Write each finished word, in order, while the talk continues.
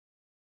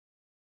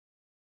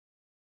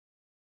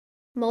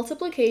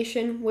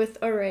Multiplication with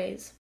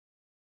arrays.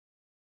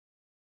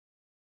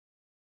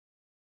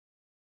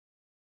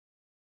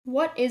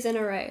 What is an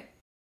array?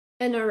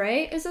 An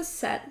array is a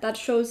set that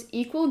shows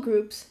equal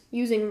groups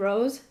using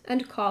rows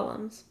and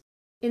columns.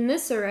 In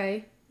this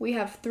array, we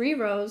have 3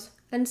 rows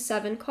and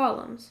 7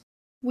 columns.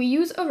 We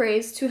use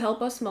arrays to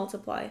help us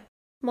multiply.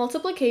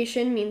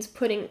 Multiplication means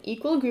putting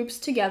equal groups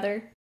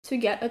together to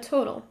get a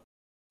total,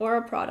 or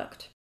a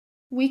product.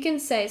 We can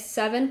say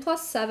 7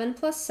 plus 7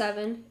 plus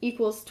 7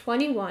 equals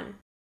 21.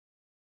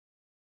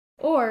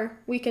 Or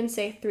we can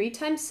say 3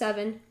 times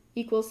 7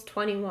 equals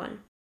 21.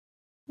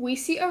 We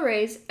see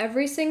arrays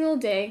every single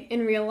day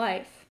in real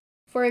life.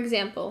 For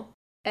example,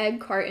 egg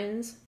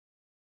cartons,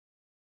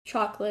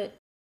 chocolate,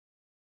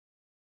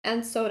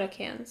 and soda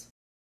cans.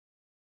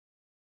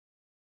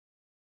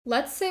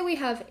 Let's say we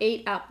have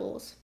 8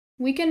 apples.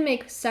 We can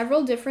make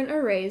several different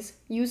arrays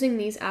using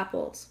these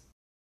apples.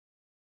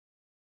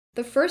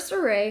 The first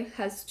array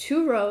has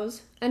 2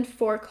 rows and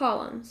 4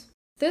 columns.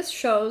 This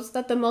shows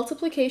that the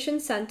multiplication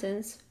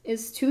sentence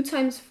is 2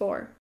 times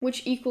 4,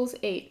 which equals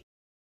 8.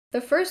 The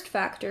first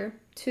factor,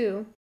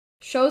 2,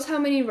 shows how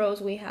many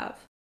rows we have.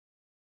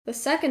 The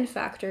second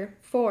factor,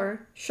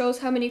 4, shows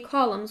how many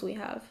columns we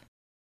have.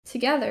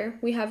 Together,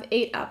 we have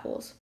 8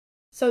 apples.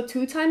 So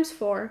 2 times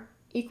 4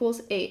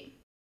 equals 8.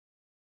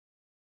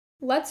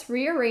 Let's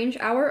rearrange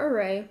our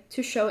array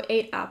to show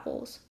 8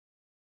 apples.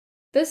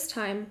 This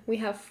time, we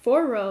have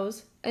 4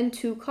 rows and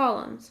 2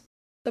 columns.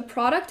 The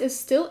product is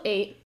still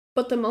 8,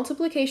 but the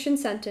multiplication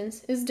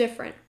sentence is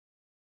different.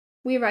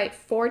 We write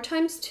 4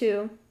 times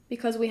 2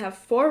 because we have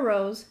 4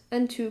 rows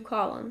and 2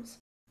 columns.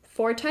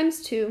 4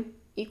 times 2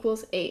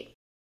 equals 8.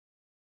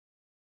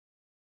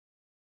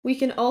 We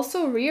can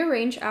also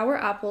rearrange our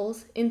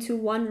apples into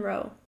one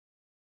row.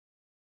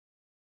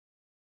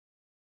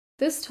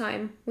 This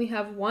time, we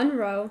have 1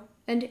 row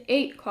and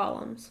 8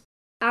 columns.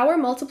 Our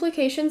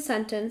multiplication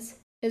sentence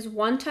is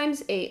 1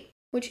 times 8,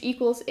 which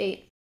equals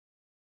 8.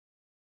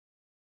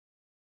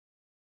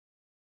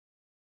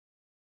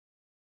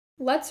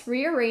 Let's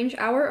rearrange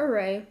our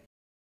array.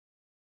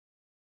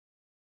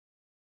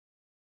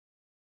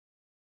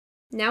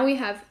 Now we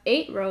have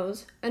 8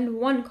 rows and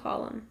 1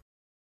 column.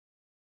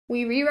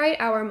 We rewrite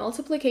our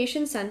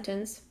multiplication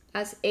sentence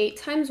as 8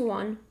 times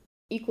 1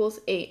 equals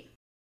 8.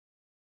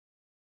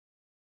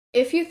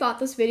 If you thought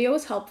this video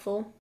was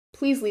helpful,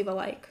 please leave a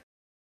like.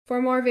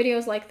 For more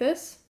videos like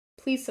this,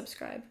 please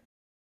subscribe.